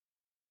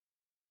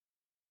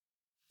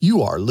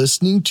You are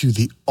listening to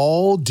the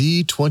All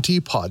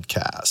D20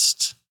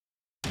 podcast.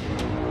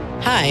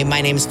 Hi, my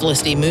name is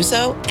Felicity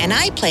Musso, and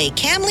I play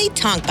Camley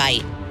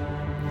Tonkbite.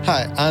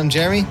 Hi, I'm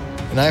Jeremy,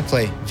 and I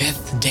play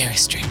Vith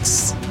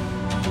Daristrix.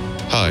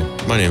 Hi,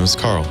 my name is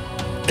Carl,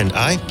 and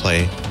I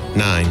play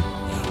Nine.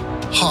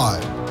 Hi,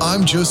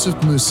 I'm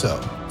Joseph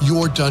Musso,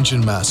 your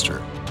Dungeon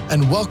Master,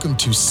 and welcome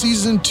to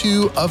Season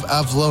 2 of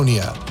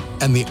Avalonia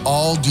and the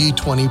All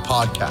D20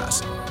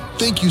 podcast.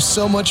 Thank you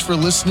so much for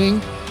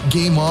listening.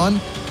 Game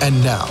on,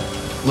 and now,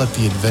 let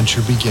the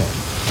adventure begin.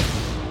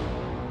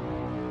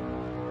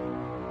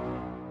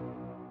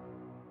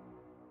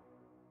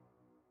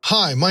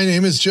 Hi, my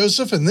name is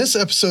Joseph, and this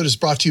episode is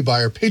brought to you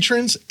by our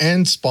patrons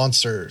and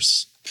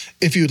sponsors.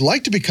 If you'd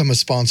like to become a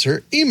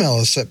sponsor, email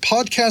us at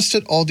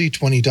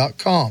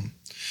podcast@alld20.com.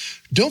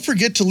 Don't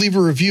forget to leave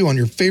a review on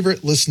your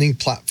favorite listening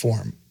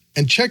platform.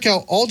 And check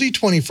out All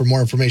D20 for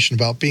more information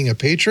about being a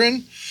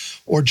patron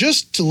or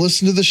just to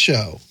listen to the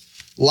show.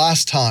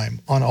 Last time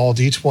on All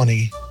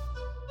D20.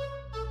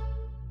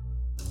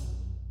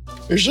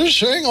 Is this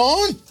thing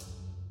on?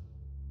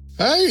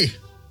 Hey,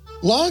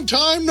 long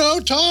time no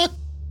talk.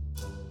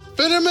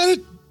 Been a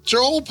minute, it's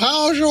your old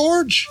pal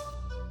George.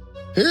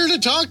 Here to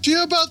talk to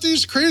you about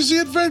these crazy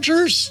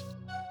adventures.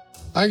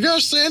 I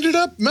guess they ended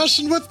up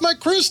messing with my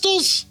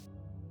crystals.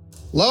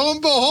 Lo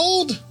and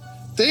behold,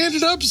 they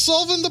ended up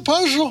solving the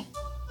puzzle.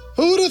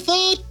 Who would have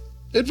thought?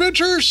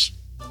 Adventures.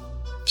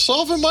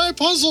 Solving my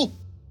puzzle.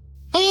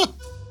 Huh.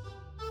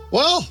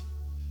 Well,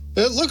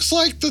 it looks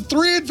like the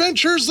 3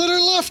 adventurers that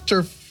are left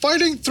are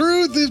fighting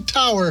through the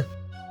tower.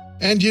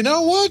 And you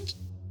know what?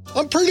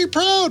 I'm pretty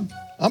proud.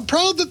 I'm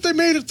proud that they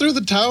made it through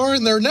the tower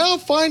and they're now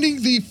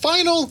finding the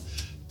final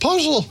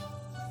puzzle.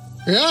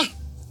 Yeah,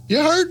 you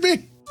heard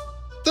me.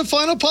 The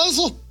final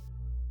puzzle.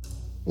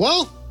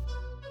 Well,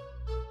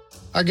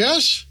 I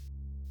guess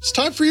it's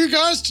time for you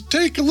guys to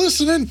take a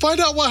listen and find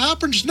out what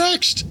happens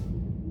next.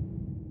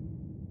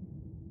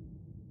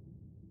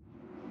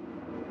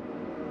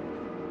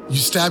 You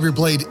stab your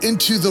blade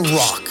into the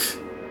rock.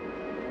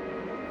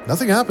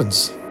 Nothing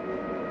happens.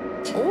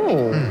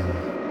 Oh.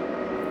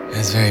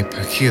 That's very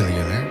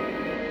peculiar.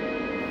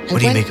 What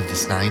do you make of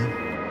this, Nine?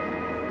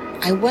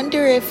 I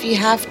wonder if you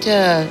have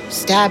to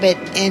stab it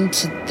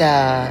into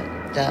the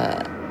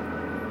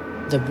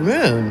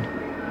rune.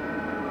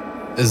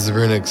 Is the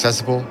rune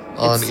accessible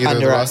on It's either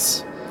under of the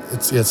us.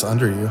 It's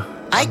under you.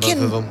 I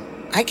both of them?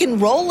 can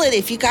roll it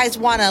if you guys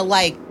want to,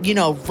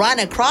 run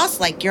across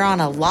like you're on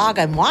a log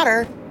on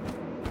water.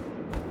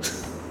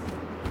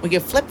 We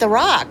could flip the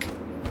rock.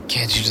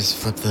 Can't you just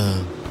flip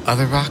the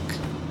other rock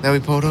that we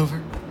pulled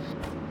over?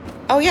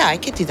 Oh yeah, I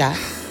could do that.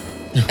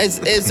 Is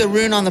the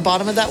rune on the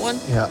bottom of that one?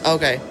 Yeah.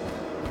 Okay.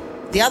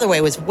 The other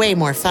way was way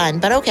more fun,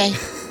 but okay.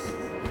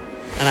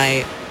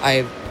 And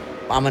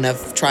I'm gonna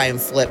try and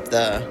flip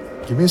the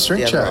Give me a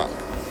strength check. rock.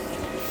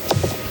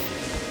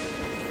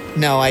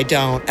 No, I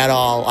don't at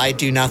all. I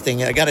do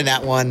nothing. I got a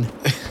nat 1.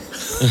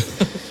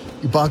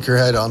 You bonk your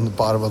head on the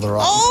bottom of the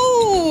rock.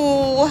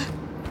 Oh,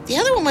 the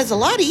other one was a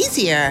lot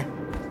easier.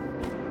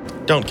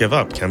 Don't give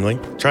up, Camley.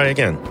 Try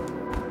again.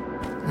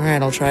 All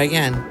right, I'll try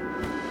again.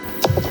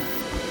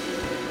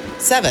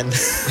 7.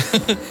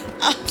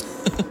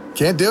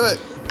 Can't do it.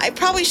 I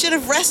probably should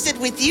have rested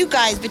with you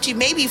guys, but you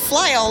made me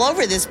fly all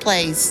over this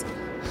place.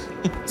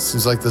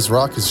 Seems like this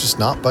rock is just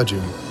not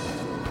budging.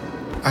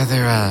 Are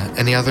there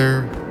any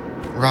other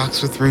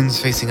rocks with runes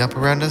facing up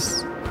around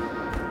us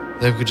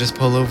that we could just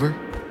pull over?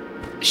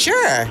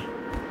 Sure.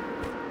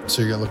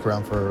 So you're gonna look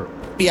around for.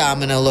 Yeah, I'm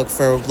gonna look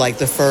for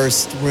the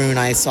first rune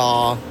I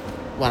saw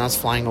when I was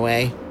flying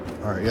away.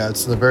 All right, yeah,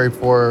 it's in the very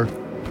far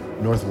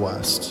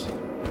northwest.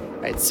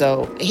 Right,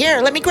 so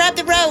here, let me grab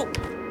the rope.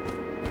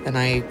 And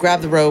I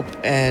grab the rope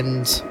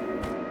and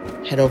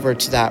head over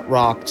to that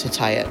rock to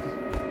tie it.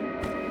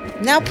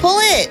 Now pull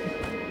it.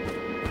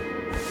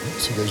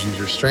 So you guys use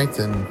your strength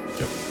and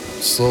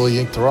slowly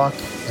yank the rock,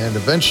 and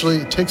eventually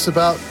it takes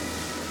about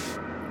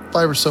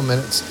 5 or so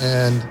minutes,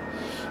 and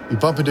you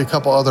bump into a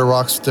couple other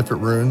rocks with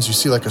different runes. You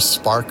see like a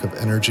spark of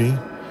energy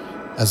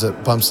as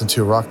it bumps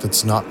into a rock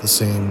that's not the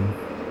same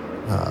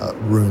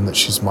rune that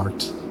she's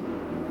marked.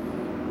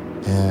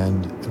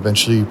 And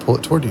eventually you pull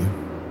it toward you.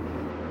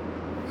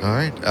 All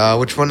right.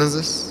 Which one is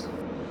this?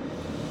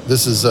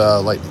 This is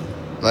lightning.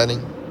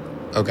 Lightning?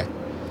 Okay.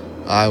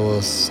 I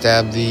will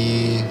stab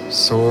the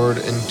sword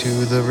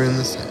into the rune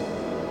this time.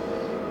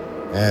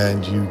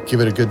 And you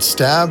give it a good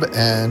stab,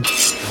 and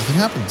nothing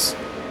happens.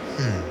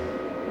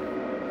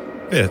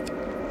 Vith,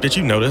 did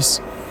you notice?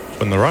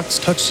 When the rocks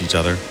touched each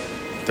other,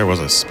 there was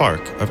a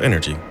spark of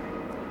energy.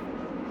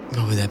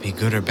 Oh, would that be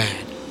good or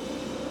bad?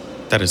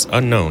 That is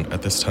unknown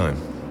at this time.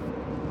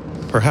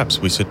 Perhaps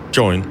we should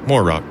join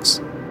more rocks.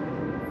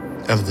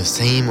 Of the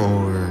same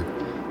or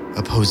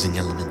opposing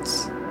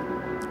elements?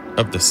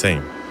 Of the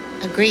same.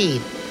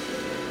 Agreed.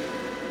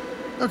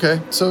 Okay,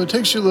 so it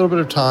takes you a little bit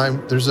of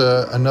time. There's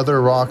another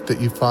rock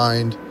that you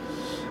find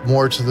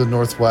more to the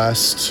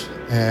northwest,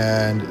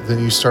 and then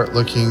you start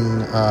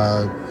looking,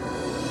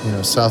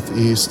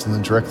 southeast, and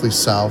then directly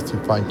south, you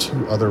find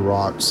 2 other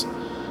rocks.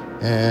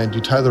 And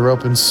you tie the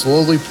rope and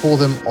slowly pull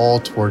them all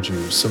towards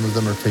you. Some of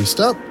them are faced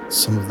up,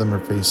 some of them are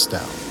face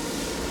down.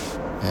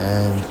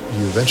 And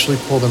you eventually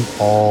pull them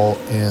all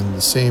in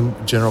the same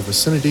general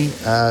vicinity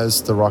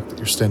as the rock that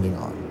you're standing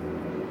on.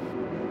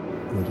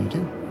 What do you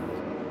do?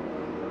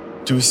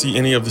 Do we see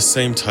any of the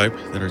same type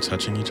that are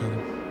touching each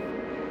other?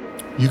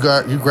 You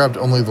grabbed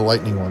only the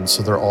lightning ones,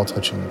 so they're all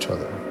touching each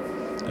other.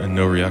 And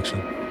no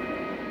reaction?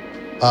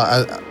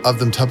 Of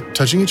them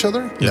touching each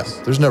other? Yes.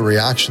 No, there's no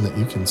reaction that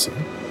you can see.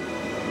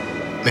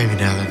 Maybe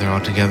now that they're all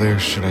together,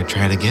 should I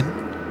try it again?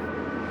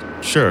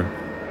 Sure.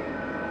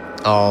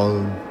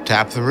 I'll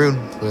tap the rune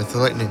with the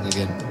lightning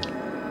again.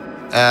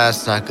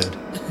 That's not good.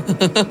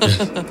 What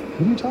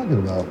are you talking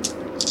about?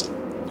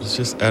 It's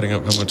just adding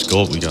up how much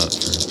gold we got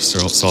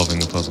for solving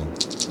the puzzle.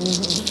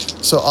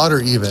 So odd or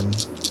even?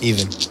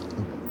 Even.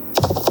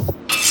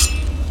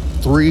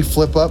 3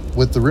 flip up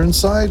with the rune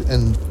side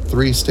and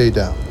 3 stay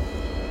down.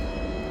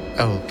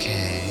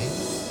 Okay.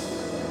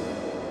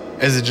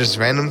 Is it just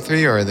random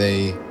 3 or are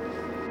they...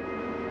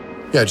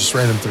 Yeah, just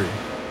random 3.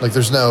 Like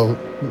there's no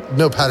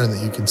pattern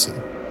that you can see.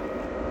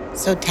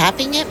 So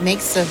tapping it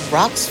makes the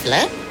rocks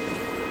flip?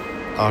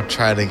 I'll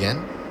try it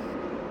again.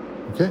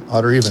 Okay,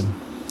 odd or even?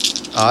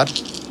 Odd.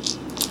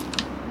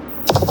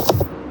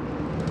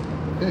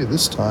 Okay,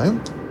 this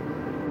time.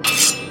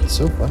 It's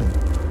so funny.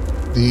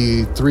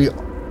 The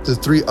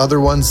three other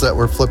ones that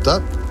were flipped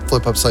up,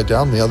 flip upside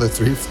down. The other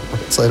 3 flip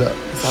right side up. I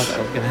thought that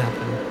was going to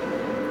happen.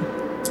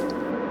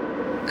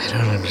 I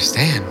don't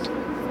understand.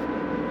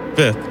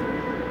 Fifth,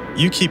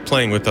 you keep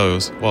playing with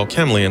those while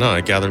Kemley and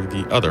I gather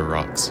the other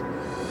rocks.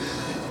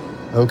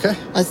 Okay.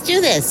 Let's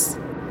do this.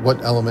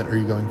 What element are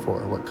you going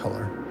for? What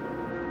color?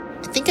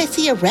 I think I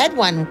see a red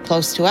one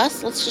close to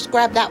us. Let's just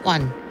grab that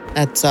one.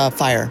 That's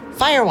fire.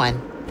 Fire one.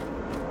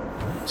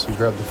 So you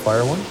grab the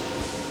fire one.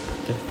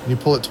 Okay. You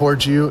pull it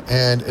towards you,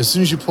 and as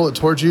soon as you pull it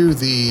towards you,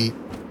 the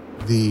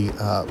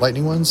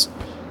lightning ones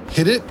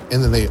hit it,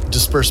 and then they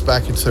disperse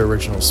back into their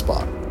original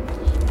spot.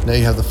 Now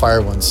you have the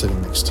fire one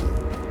sitting next to you.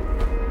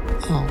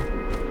 Oh.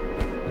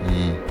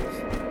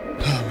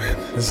 Oh man,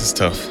 this is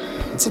tough.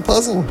 It's a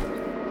puzzle.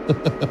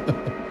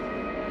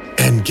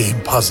 End game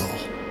puzzle.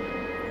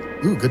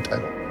 Ooh, good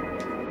title.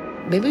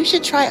 Maybe we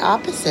should try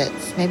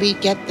opposites. Maybe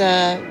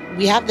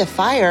we have the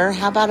fire.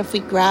 How about if we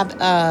grab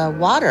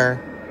water?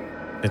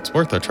 It's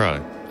worth a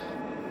try.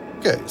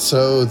 Okay,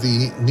 so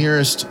the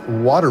nearest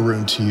water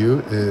rune to you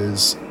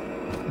is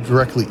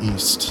directly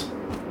east. You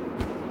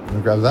want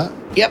to grab that?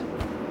 Yep.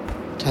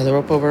 Tie the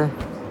rope over.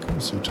 Okay,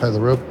 so you tie the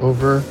rope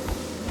over,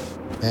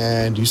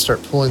 and you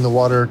start pulling the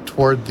water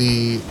toward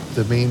the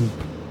main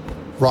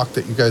rock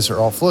that you guys are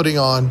all floating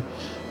on.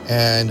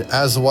 And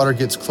as the water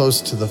gets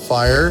close to the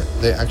fire,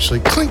 they actually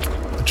clink,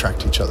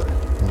 attract each other,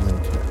 and then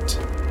connect.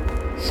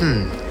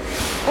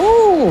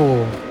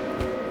 Oh.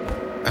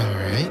 All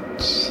right.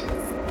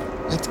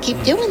 Let's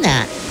keep doing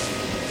that.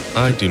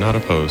 I do not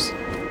oppose.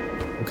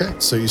 Okay,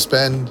 so you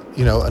spend,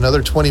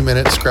 another 20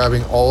 minutes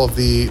grabbing all of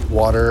the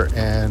water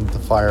and the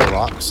fire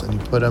rocks, and you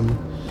put them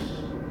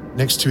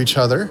next to each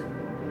other.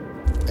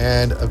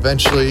 And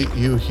eventually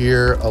you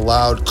hear a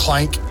loud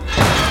clank,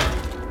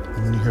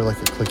 and then you hear like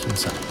a clicking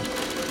sound.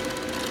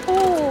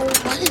 Oh,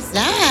 what is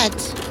that?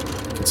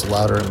 It gets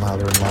louder and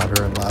louder and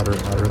louder and louder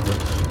and louder.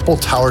 The whole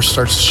tower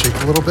starts to shake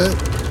a little bit,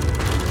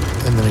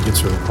 and then it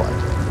gets really quiet.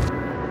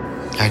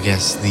 I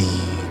guess the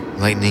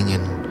lightning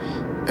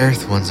and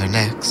earth ones are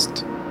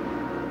next.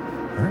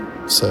 All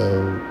right,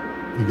 so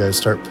you guys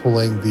start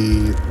pulling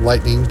the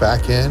lightning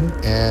back in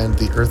and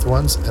the earth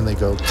ones, and they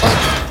go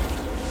clank.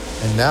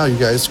 And now you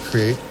guys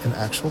create an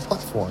actual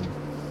platform.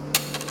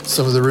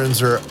 Some of the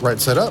runes are right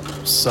side up,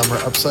 some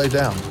are upside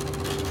down.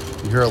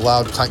 You hear a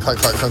loud clank, clank,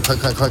 clank, clank, clank,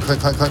 clank, clank, clank,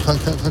 clank, clank,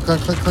 clank, clank, clank,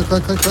 clank, clank,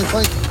 clank, clank, clank,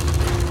 clank,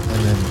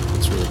 and then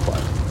it's really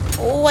quiet.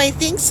 Oh, I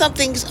think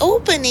something's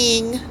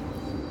opening.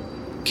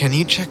 Can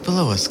you check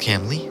below us,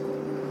 Camley?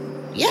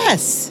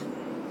 Yes.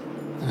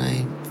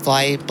 I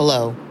fly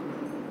below.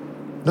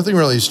 Nothing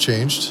really has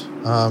changed.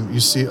 You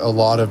see a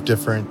lot of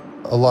different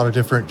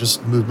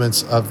just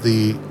movements of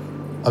the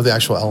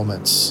actual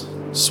elements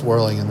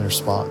swirling in their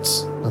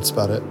spots. That's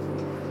about it.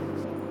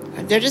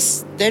 They're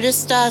just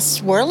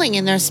swirling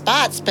in their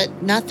spots,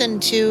 but nothing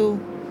too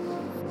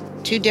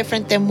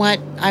different than what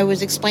I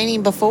was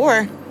explaining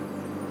before.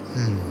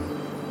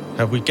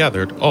 Have we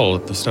gathered all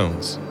of the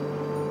stones?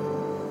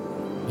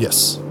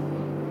 Yes.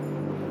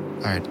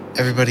 All right,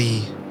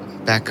 everybody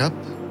back up.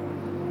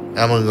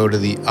 I'm going to go to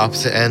the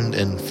opposite end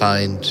and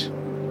find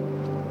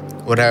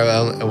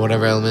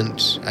whatever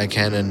element I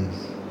can and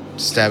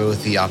stab it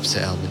with the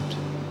opposite element.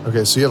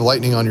 Okay, so you have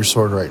lightning on your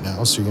sword right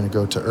now, so you're going to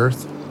go to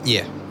earth.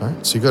 Yeah. All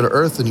right, so you go to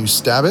earth and you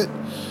stab it.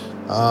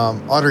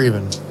 Odd or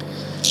even?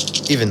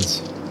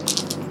 Evens.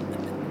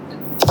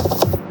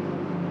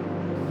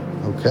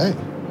 Okay.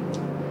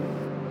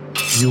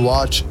 You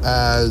watch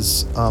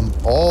as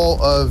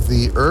all of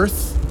the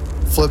earth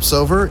flips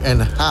over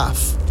and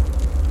half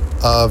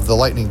of the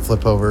lightning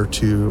flip over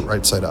to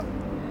right side up.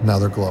 Now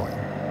they're glowing.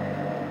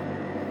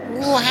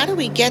 Well, how do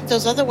we get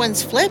those other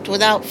ones flipped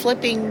without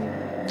flipping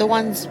the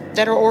ones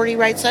that are already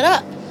right side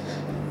up?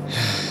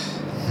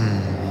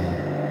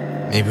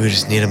 Maybe we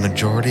just need a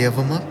majority of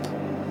them up?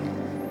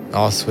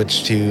 I'll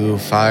switch to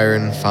fire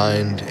and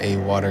find a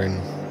water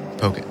and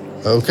poke it.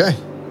 Okay.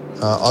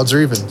 Odds or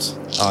evens?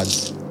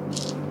 Odds.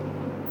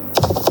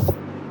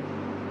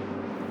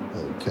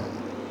 Okay.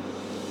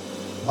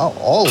 Wow,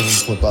 all of them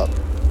flip up.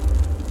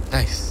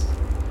 Nice.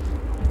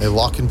 They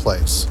lock in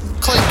place.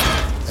 Clink!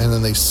 And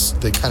then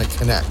they kind of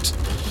connect.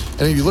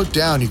 And if you look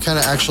down, you kind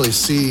of actually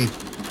see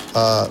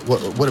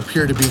what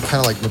appear to be kind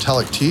of like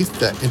metallic teeth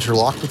that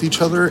interlock with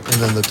each other, and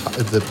then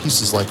the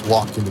pieces like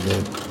lock into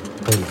the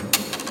podium.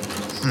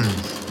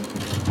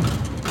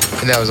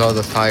 And that was all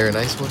the fire and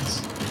ice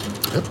ones?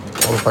 Yep,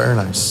 all the fire and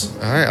ice.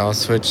 All right, I'll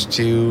switch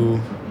to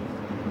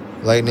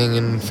lightning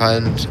and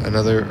find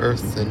another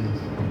earth, and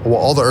Well,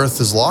 all the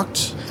earth is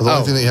locked. The only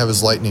Oh. thing that you have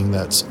is lightning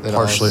that's then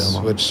partially I'll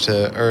unlocked. switch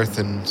to earth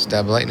and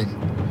stab lightning.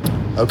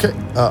 Okay,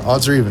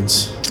 odds or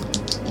evens?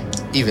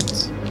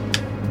 Evens.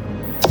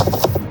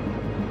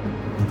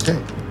 Okay.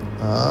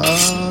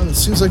 It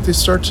seems like they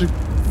start to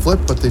flip,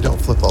 but they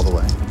don't flip all the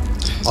way.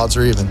 Odds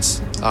or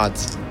evens?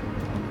 Odds.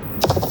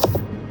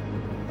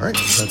 All right,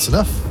 that's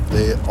enough.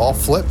 They all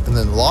flip and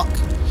then lock,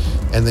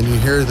 and then you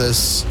hear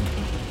this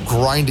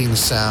grinding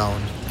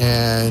sound,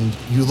 and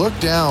you look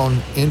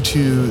down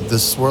into the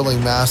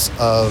swirling mass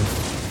of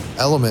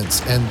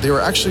elements, and they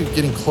were actually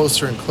getting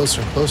closer and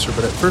closer and closer,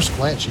 but at first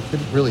glance you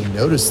couldn't really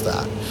notice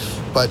that.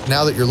 But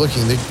now that you're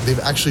looking, they've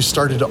actually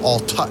started to all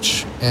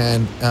touch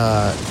and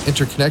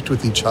interconnect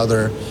with each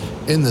other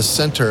in the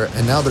center,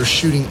 and now they're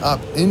shooting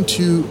up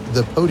into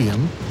the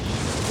podium,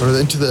 or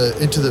into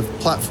the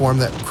platform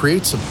that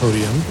creates a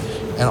podium,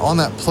 and on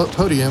that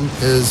podium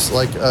is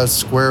like a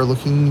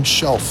square-looking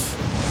shelf.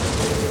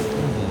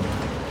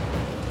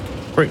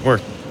 Great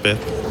work, Beth.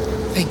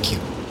 Thank you.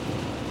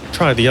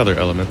 Try the other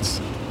elements.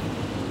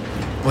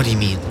 What do you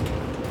mean?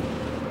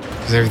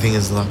 Because everything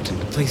is locked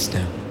into place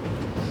now.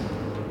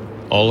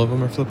 All of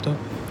them are flipped up?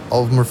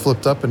 All of them are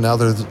flipped up, and now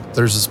there's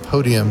this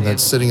podium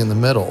that's sitting in the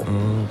middle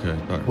Oh, okay.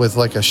 All right. with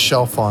like a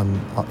shelf on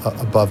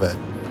above it,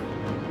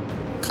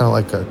 kind of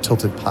like a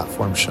tilted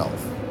platform shelf.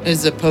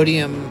 Is the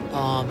podium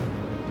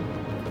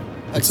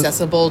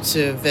accessible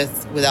to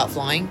Vith without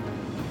flying?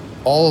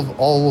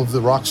 All of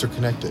the rocks are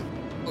connected,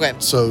 Okay.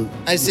 so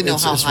I just didn't know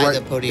how high right,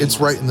 the podium It's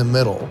was. right in the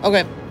middle,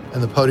 Okay.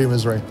 and the podium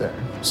is right there,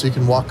 so you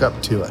can walk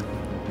up to it.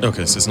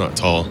 Okay, so it's not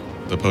tall.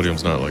 The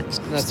podium's not like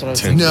That's what I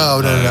was 10 No,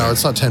 feet no, high. no,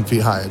 it's not 10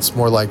 feet high. It's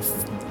more like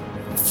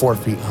 4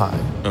 feet high.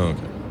 Oh,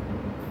 okay.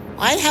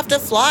 I'd have to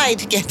fly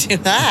to get to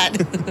that.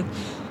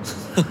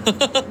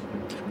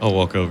 I'll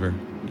walk over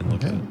and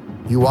look at Okay. it.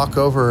 You walk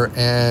over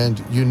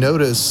and you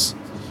notice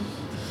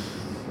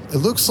it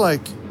looks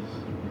like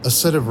a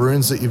set of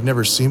runes that you've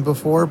never seen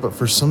before, but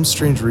for some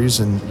strange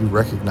reason you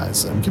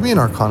recognize them. Give me an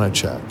Arcana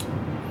check.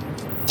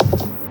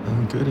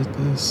 I'm good at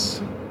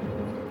this.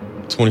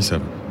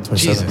 27. 27,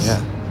 Jesus.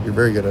 yeah. You're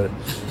very good at it.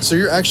 So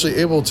you're actually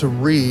able to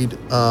read,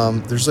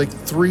 there's like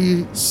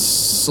 3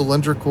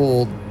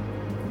 cylindrical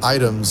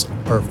items,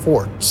 or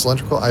 4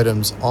 cylindrical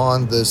items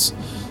on this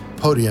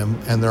podium,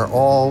 and they're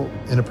all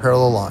in a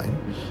parallel line.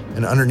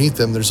 And underneath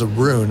them, there's a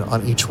rune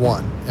on each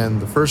one. And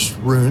the first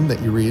rune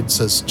that you read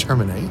says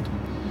terminate.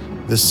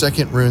 The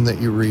second rune that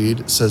you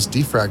read says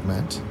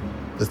defragment.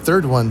 The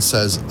third one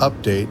says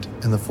update.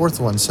 And the fourth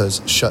one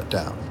says shut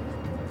down.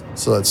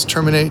 So that's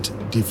terminate,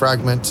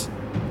 defragment,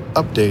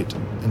 update,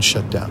 and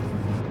shut down.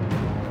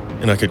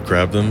 And I could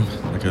grab them?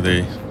 Like, are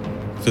they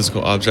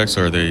physical objects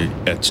or are they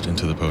etched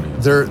into the podium?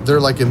 They're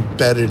like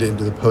embedded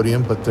into the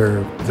podium, but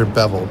they're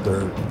beveled.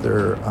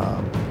 They're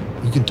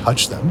you can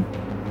touch them.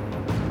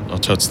 I'll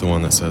touch the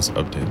one that says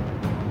update.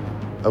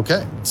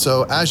 Okay,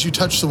 so as you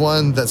touch the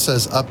one that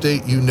says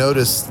update, you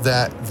notice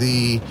that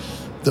the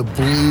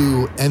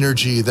blue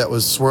energy that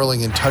was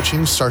swirling and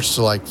touching starts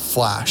to like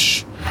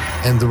flash,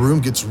 and the room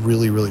gets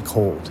really, really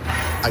cold,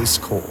 ice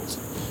cold,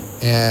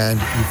 and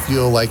you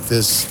feel like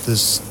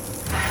this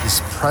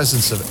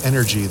presence of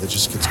energy that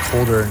just gets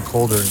colder and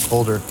colder and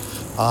colder.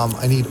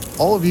 I need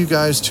all of you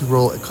guys to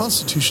roll a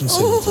Constitution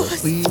saving throw,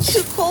 please. It's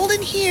too cold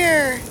in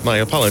here. My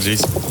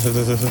apologies.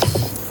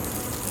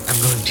 I'm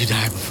going to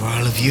die before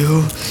all of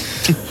you.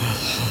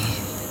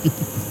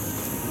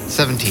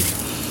 17.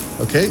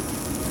 Okay,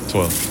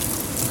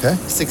 12. okay.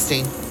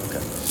 16.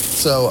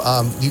 So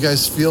you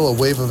guys feel a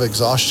wave of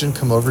exhaustion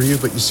come over you,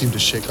 but you seem to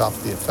shake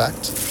off the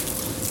effect.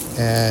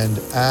 And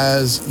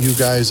as you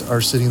guys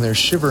are sitting there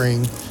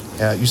shivering,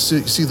 you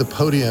see the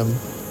podium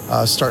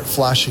start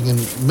flashing,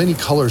 and many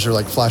colors are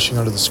like flashing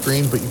onto the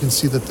screen, but you can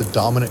see that the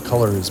dominant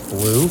color is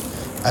blue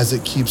as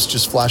it keeps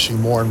just flashing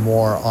more and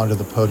more onto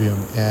the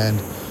podium. And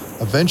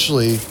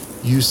eventually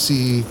you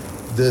see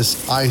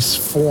this ice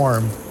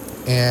form,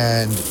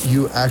 and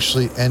you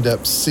actually end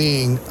up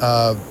seeing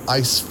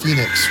Ice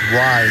Phoenix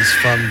rise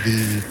from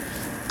the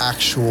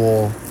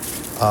actual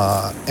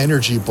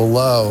energy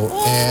below.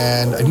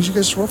 And I need you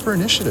guys to roll for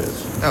initiative.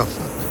 Oh,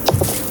 fuck.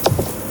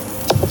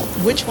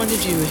 Which one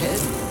did you hit?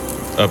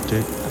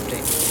 Update.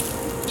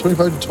 Update.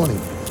 25 to 20.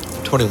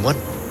 21.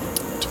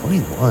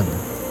 21.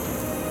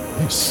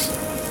 Nice.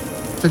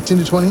 15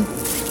 to 20.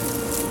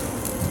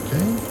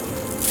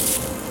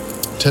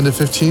 Okay. 10 to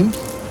 15.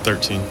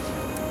 13.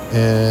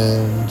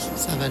 And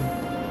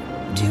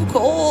 7. Too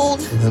cold.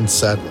 then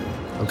sadly.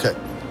 Okay.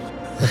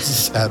 That's a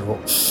sad roll.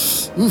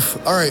 Oof.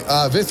 All right.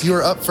 Vith, you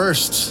are up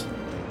first.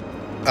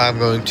 I'm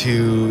going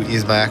to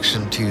use my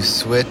action to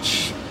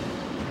switch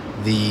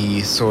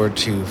the sword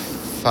to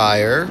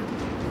fire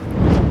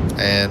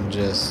and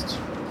just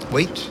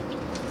wait.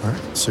 All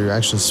right. So your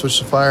action is switch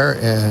to fire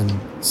and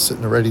sit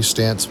in a ready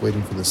stance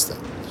waiting for this thing.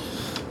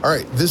 All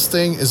right. This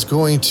thing is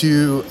going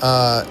to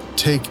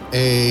take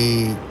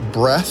a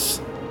breath,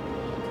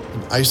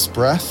 an ice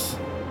breath.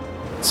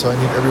 So I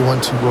need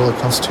everyone to roll a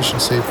Constitution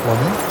save for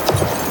me.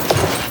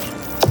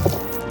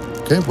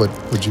 Okay.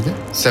 What'd you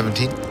get?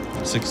 17.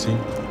 16.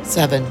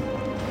 7.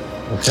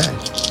 Okay.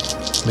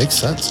 Makes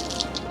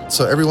sense.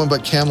 So everyone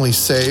but Camley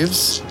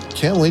saves.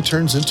 Camley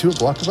turns into a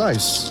block of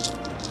ice.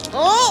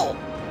 Oh!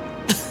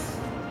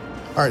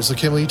 All right, so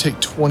Camley, you take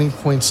 20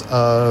 points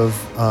of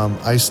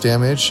ice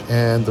damage,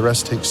 and the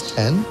rest takes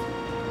 10.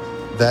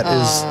 That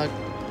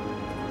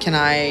is Can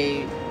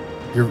I...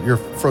 your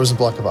frozen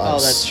block of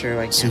ice. Oh, that's true.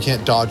 I can't. So you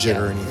can't dodge it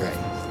Yeah, or anything.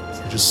 right.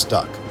 You're just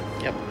stuck,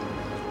 Yep.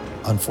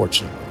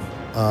 unfortunately.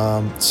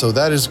 So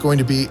that is going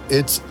to be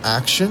its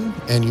action,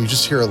 and you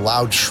just hear a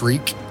loud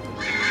shriek.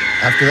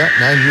 After that,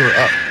 9, you are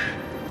up.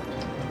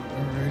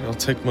 Alright, I'll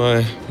take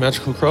my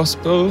magical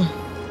crossbow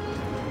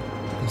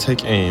and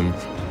take aim.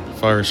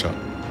 Fire a shot.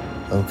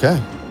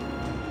 Okay.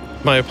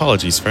 My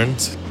apologies,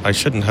 friends. I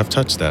shouldn't have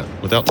touched that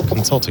without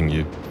consulting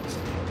you.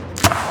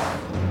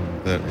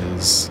 That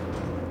is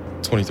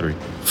 23.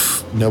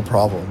 No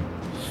problem.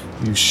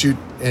 You shoot,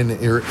 and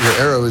your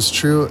arrow is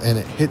true, and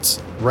it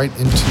hits right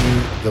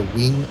into the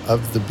wing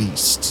of the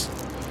beast.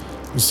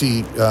 You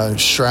see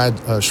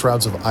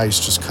shrouds of ice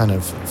just kind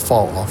of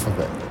fall off of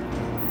it.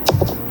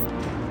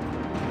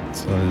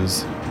 So that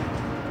is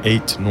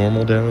 8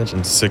 normal damage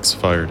and 6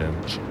 fire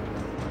damage.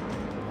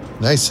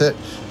 Nice hit.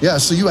 Yeah,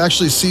 so you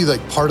actually see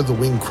like part of the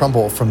wing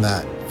crumble from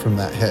that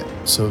hit.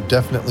 So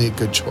definitely a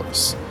good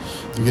choice.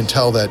 You can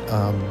tell that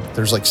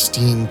there's like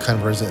steam kind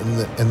of rising,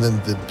 and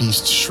then the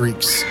beast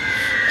shrieks,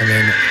 and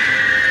then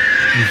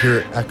you hear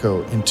it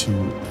echo into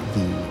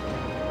the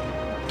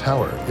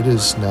tower. It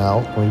is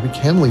now going to be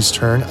Camley's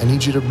turn. I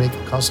need you to make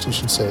a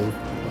Constitution save.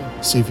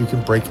 See if you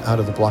can break out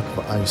of the block of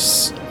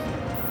ice.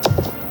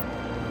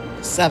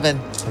 7.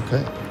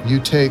 Okay. You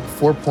take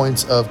 4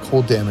 points of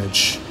cold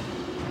damage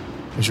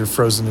as you're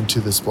frozen into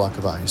this block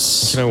of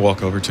ice. Can I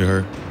walk over to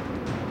her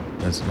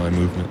as my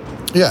movement?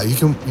 Yeah, you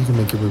can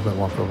make your movement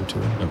walk over to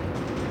her.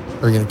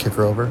 Okay. Are you going to kick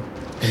her over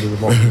into the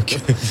molten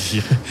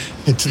Yeah.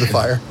 into the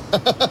fire?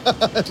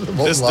 Into the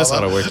molten This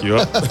ought to lava? wake you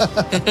up.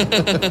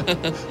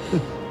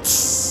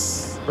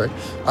 Right.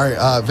 All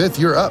right, Vith,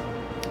 you're up.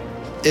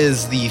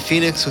 Is the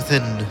phoenix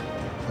within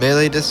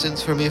melee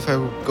distance for me if I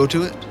go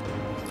to it?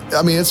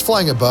 I mean, it's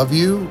flying above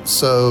you,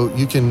 so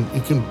you can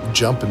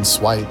jump and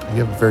swipe.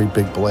 You have a very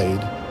big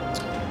blade.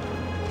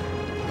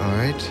 All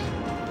right.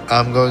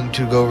 I'm going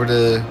to go over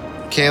to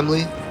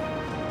Camley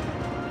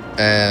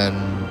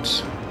and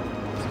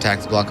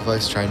attack the block of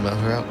ice, try and melt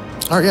her out.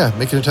 All right, yeah,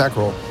 make an attack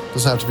roll.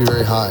 Doesn't have to be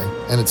very high,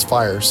 and it's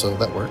fire, so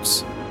that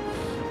works.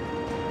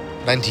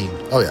 19.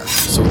 Oh yeah.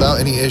 So without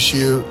any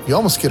issue, you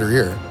almost get her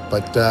ear,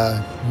 but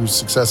you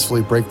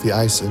successfully break the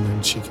ice, and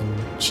then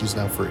she's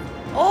now free.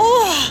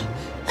 Oh,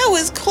 that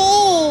was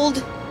cold.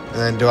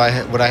 And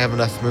then would I have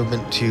enough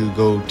movement to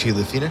go to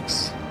the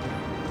phoenix?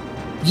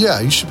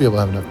 Yeah, you should be able to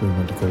have enough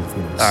movement to go to the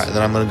Phoenix. All right,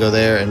 then I'm going to go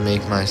there and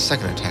make my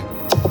second attack.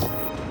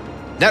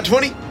 Nat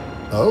 20.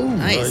 Oh,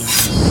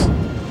 Nice.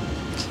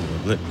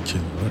 Kill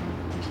it.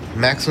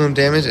 Maximum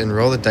damage and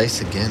roll the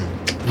dice again.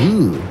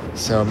 Ooh.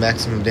 So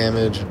maximum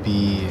damage would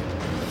be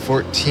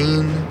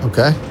 14.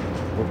 Okay.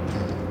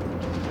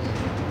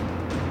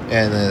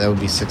 And then that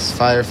would be 6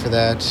 fire for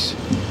that.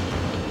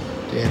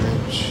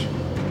 Damage.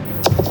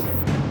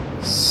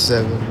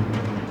 7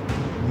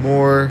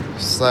 more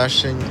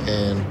slashing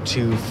and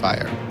 2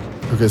 fire.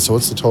 Okay, so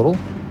what's the total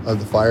of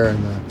the fire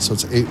and the... So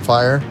it's 8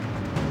 fire.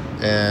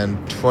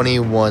 And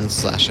 21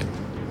 slashing.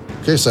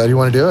 Okay, so how do you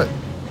want to do it?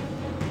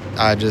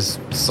 I just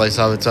slice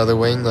off its other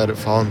wing, let it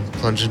fall, and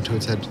plunge into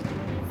its head.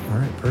 All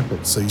right,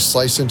 perfect. So you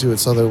slice into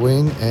its other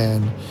wing,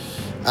 and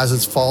as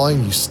it's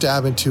falling, you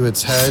stab into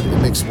its head.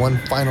 It makes one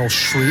final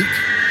shriek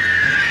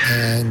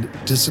and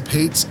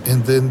dissipates,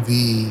 and then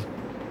the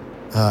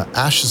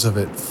ashes of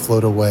it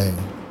float away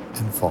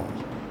and fall.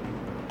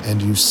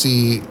 And you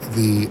see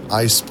the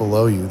ice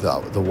below you,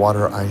 the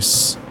water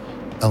ice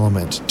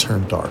element,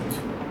 turn dark.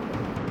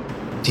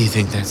 Do you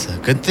think that's a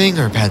good thing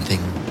or a bad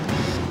thing?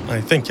 I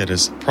think it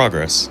is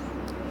progress.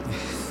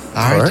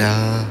 All right.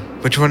 right.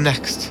 Which one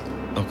next?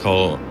 I'll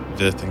call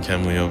Vith and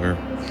Camley over.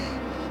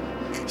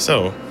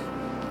 So,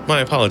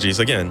 my apologies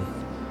again.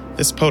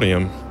 This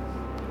podium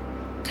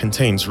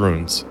contains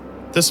runes.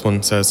 This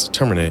one says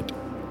terminate.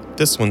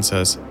 This one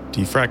says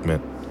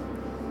defragment.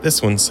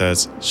 This one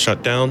says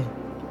shut down.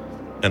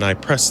 And I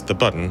pressed the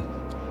button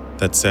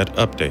that said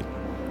update.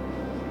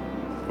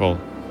 Well,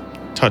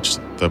 touch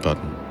the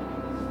button.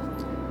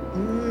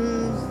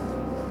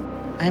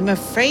 I'm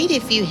afraid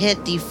if you hit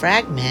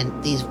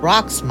defragment, these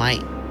rocks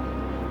might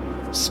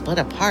split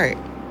apart.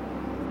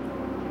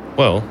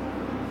 Well,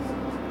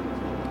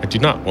 I do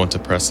not want to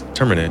press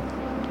terminate.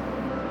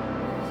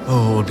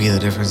 Oh, what would be the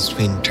difference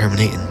between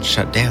terminate and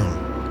shut down?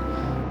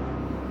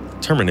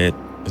 Terminate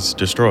is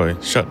destroy.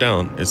 Shut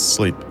down is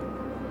sleep.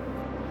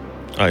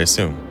 I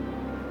assume.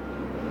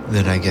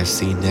 Then I guess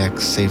the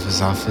next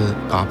safest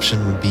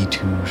option would be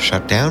to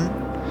shut down.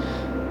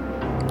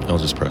 I'll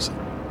just press it.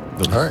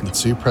 All right,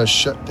 so you press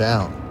shut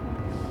down.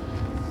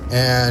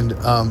 And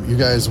you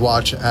guys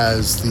watch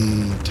as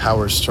the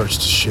tower starts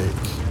to shake.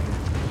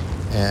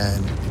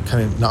 And it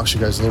kind of knocks you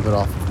guys a little bit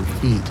off of your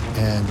feet.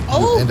 And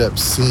you end up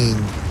seeing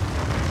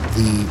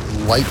the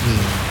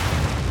lightning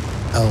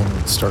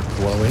element start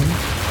glowing.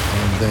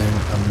 And then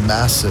a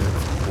massive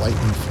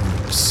lightning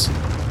phoenix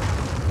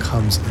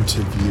comes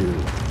into view.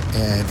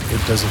 And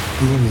it does a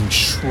booming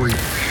shriek.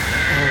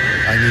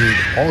 I need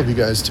all of you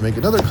guys to make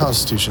another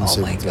Constitution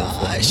saving throw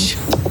for me.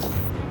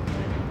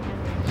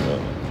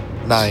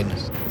 9.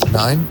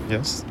 9?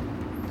 Yes.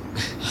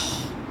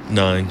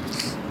 9.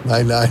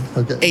 9.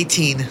 Okay.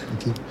 18.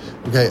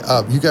 Okay.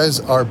 You guys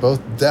are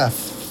both deaf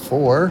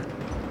for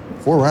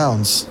 4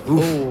 rounds.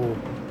 Ooh.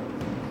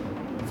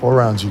 4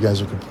 rounds. You guys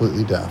are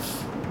completely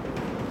deaf.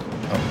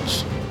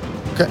 Ouch.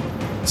 Okay.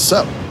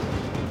 So,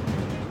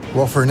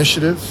 roll for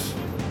initiative.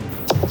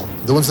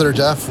 The ones that are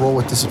deaf, roll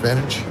with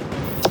disadvantage.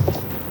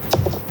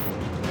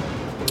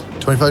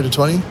 25 to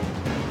 20?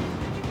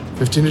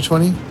 15 to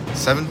 20?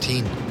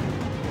 17.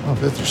 Oh,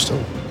 Vith, you're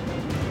still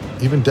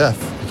even deaf.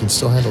 You can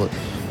still handle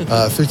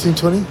it. 15 to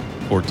 20?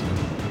 14.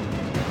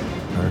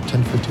 Or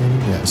 10 to 15?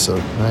 Yeah, so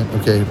 9.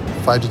 Okay,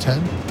 5 to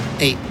 10?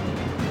 8.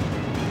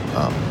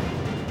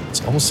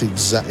 It's almost the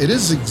exact. It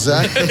is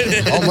exactly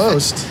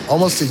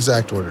almost the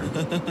exact order.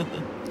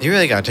 You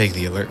really gotta take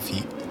the alert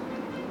feat.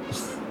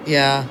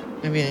 Yeah,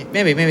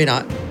 maybe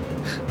not.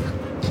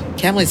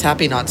 Camley's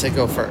happy not to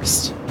go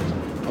first.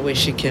 I wish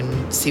she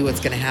can see what's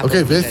going to happen.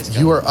 Okay, when guys Vith, go.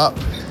 you are up.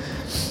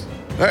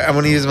 All right, I'm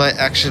gonna use my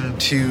action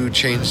to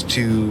change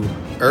to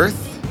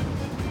Earth,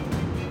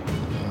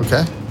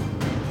 Okay.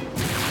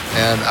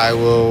 and I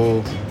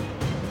will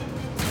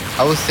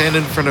stand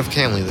in front of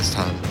Camley this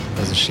time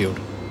as a shield,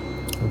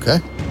 Okay.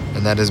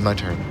 and that is my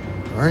turn.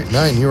 All right,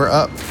 9, you are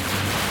up.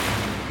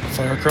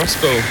 Fire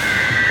crossbow.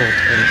 Bolt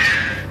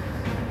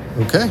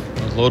 8. Okay.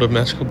 A load of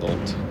magical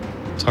bolt.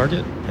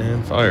 Target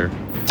and fire.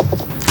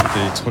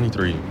 Okay,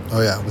 23.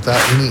 Oh yeah, without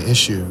any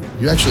issue.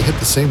 You actually hit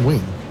the same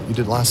wing you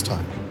did last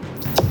time.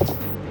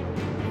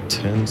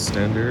 10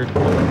 standard,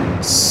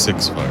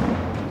 6 fire.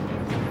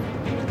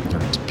 Or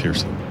it's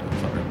piercing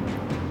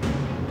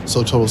fire.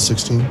 So total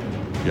 16.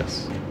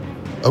 Yes.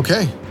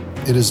 Okay.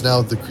 It is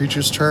now the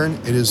creature's turn.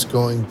 It is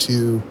going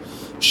to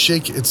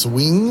shake its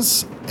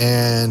wings,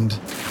 and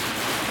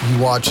you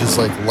watch as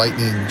like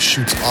lightning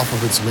shoots off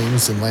of its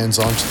wings and lands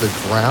onto the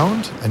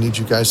ground. I need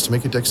you guys to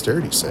make a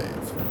dexterity save.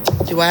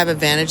 Do I have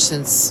advantage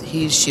since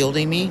he's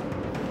shielding me?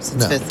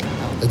 Since No. fifth.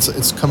 Oh,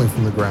 It's coming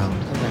from the ground.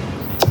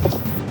 okay.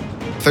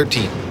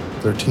 13.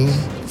 13.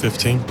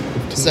 15.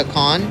 This is a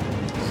con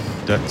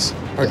Dex.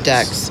 or Yes,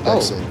 dex?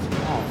 dex save.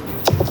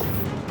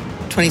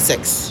 Oh.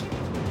 26.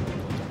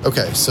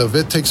 Okay, so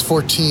Vith takes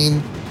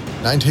 14,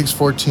 9 takes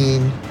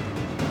 14,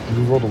 and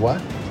you rolled a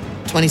what?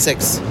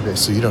 26. Okay,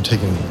 so you don't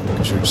take anything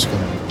because you're just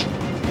going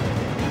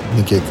to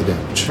negate the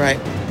damage. Right.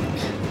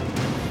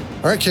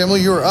 All right, Camel,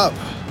 you are up.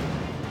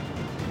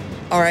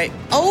 All right.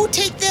 Oh,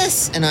 take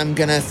this. And I'm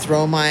going to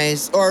throw my...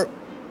 Or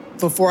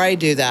before I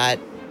do that,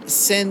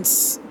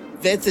 since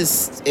Vith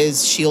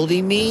is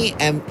shielding me,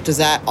 and does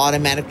that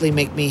automatically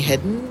make me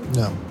hidden?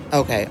 No.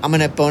 Okay. I'm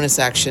going to bonus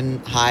action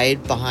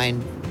hide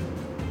behind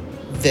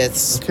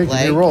Vith's Okay, give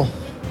leg. me a roll.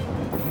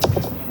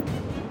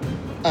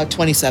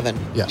 27.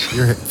 Yeah,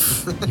 you're hit.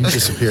 You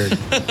disappeared.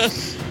 One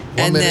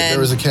And minute then- there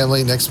was a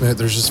Camel, next minute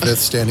there's just Vith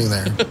standing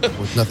there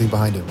with nothing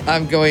behind him.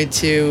 I'm going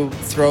to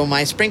throw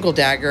my sprinkle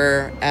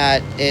dagger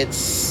at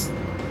its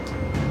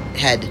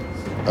head.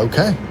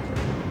 Okay.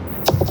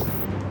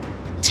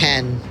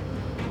 10.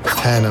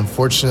 10.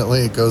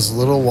 Unfortunately, it goes a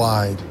little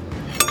wide.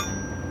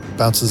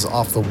 Bounces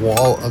off the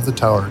wall of the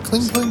tower.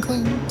 Cling, cling,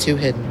 cling. 2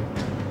 hidden.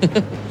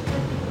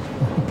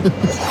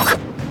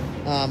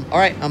 All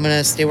right, I'm going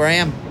to stay where I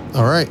am.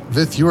 All right,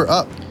 Vith, you are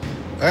up.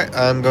 All right,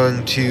 I'm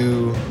going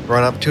to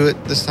run up to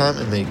it this time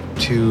and make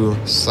 2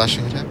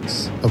 slashing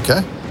attacks.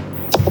 Okay.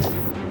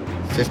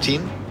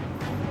 15.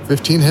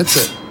 15 hits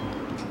it.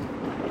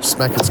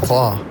 Smack its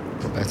claw.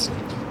 Oh, that's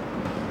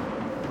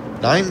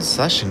 9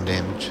 slashing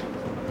damage.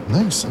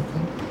 Nice. Okay.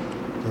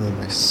 And then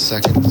my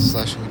second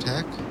slashing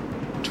attack.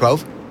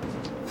 12.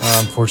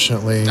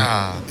 Unfortunately,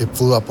 Ah. it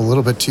flew up a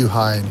little bit too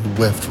high and he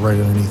whiffed right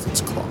underneath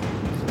its claw.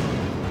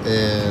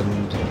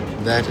 And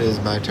that is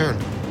my turn.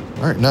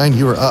 All right, 9,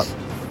 you are up.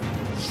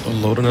 I'll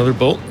load another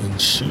bolt and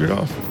shoot it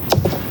off.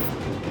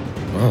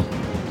 Wow.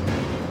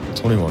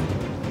 21.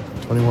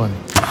 21.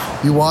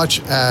 You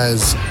watch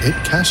as it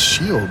casts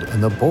shield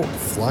and the bolt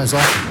flies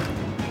off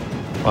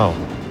of it. Wow.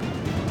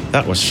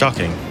 That was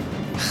shocking.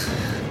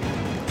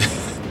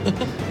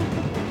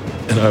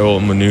 And I will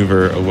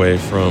maneuver away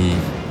from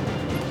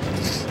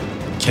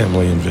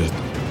Camley and Vith.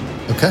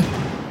 Okay.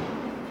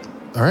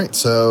 All right.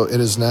 So it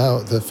is now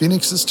the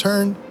Phoenix's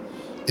turn.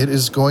 It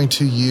is going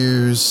to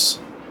use.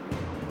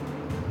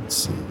 Let's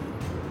see.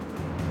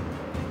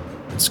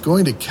 It's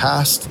going to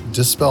cast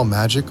Dispel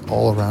Magic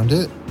all around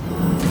it.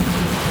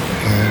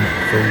 And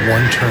for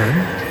one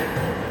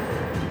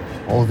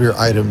turn, all of your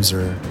items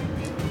are.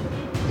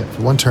 Yeah,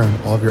 for one turn,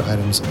 all of your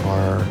items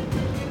are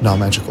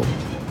non-magical.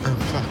 Oh,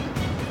 fuck.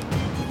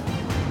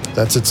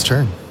 That's its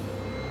turn.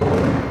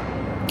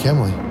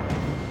 Camley.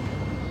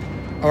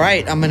 All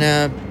right, I'm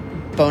gonna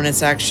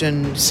bonus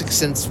action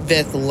since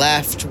Vith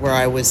left where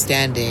I was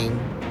standing,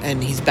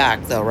 and he's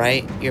back though,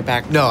 right? You're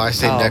back. No, I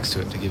stayed Oh. next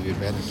to it to give you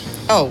advantage.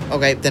 Oh,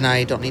 okay. Then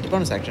I don't need a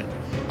bonus action.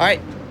 All right,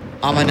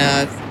 I'm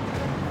gonna.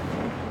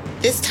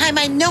 This time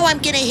I know I'm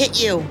gonna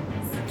hit you.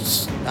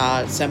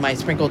 Send my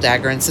sprinkle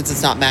dagger, and since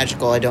it's not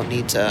magical, I don't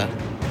need to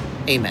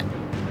aim it.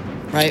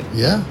 Right?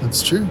 Yeah,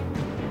 that's true.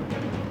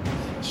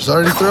 She's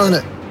already thrown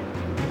it.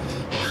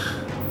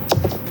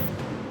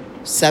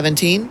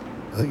 17.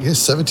 Yes,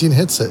 17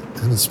 hits it,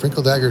 and the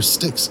sprinkle dagger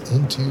sticks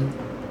into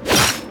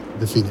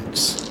the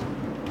Phoenix.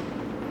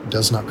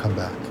 Does not come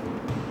back.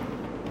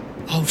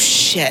 Oh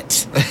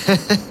shit.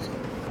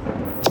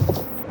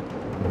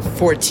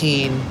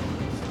 14.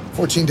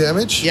 14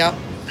 damage. Yep.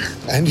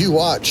 And you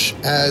watch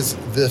as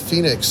the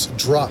Phoenix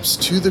drops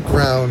to the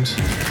ground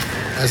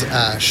as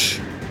ash,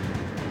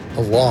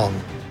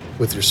 along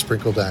with your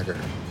sprinkle dagger.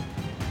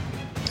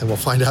 And we'll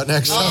find out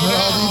next time on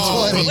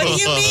What All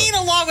do you mean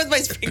along with my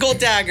sprinkle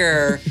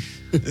dagger?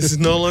 This is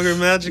no longer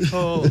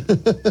magical.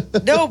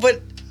 No,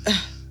 but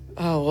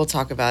we'll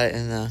talk about it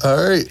in the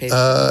All right, page.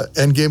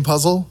 end game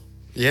puzzle.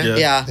 Yeah.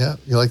 yeah. Yeah,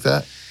 you like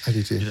that? I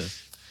do too. Yeah.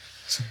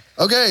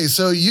 Okay,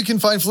 so you can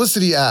find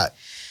Felicity at.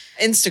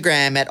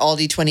 Instagram at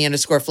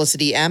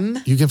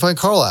Aldi20_FelicityM. You can find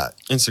Carl at.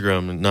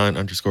 Instagram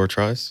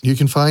 9_tries. You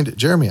can find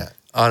Jeremy at.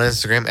 On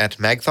Instagram at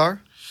Magthar.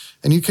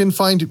 And you can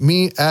find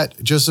me at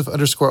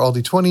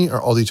Joseph_Aldi20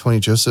 or Aldi20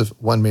 Joseph.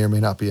 One may or may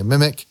not be a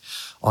mimic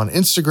on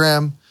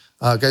Instagram.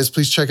 Guys,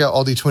 please check out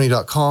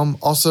Aldi20.com.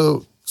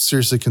 Also,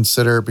 seriously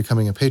consider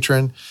becoming a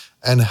patron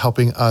and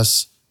helping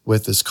us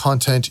with this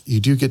content. You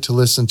do get to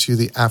listen to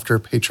the after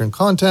patron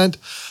content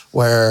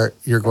where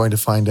you're going to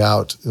find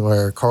out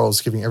where Carl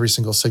is giving every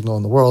single signal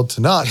in the world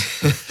to not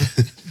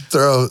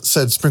throw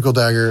said sprinkle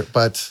dagger,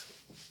 but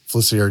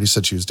Felicity already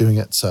said she was doing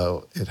it,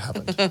 so it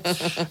happened.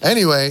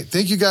 Anyway,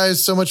 thank you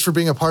guys so much for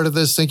being a part of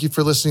this. Thank you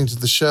for listening to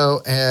the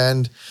show,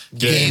 and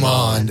game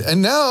on.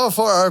 And now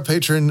for our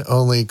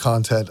patron-only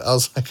content. I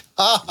was like,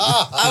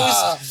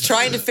 I was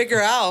trying to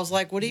figure out. I was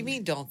like, what do you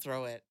mean don't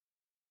throw it?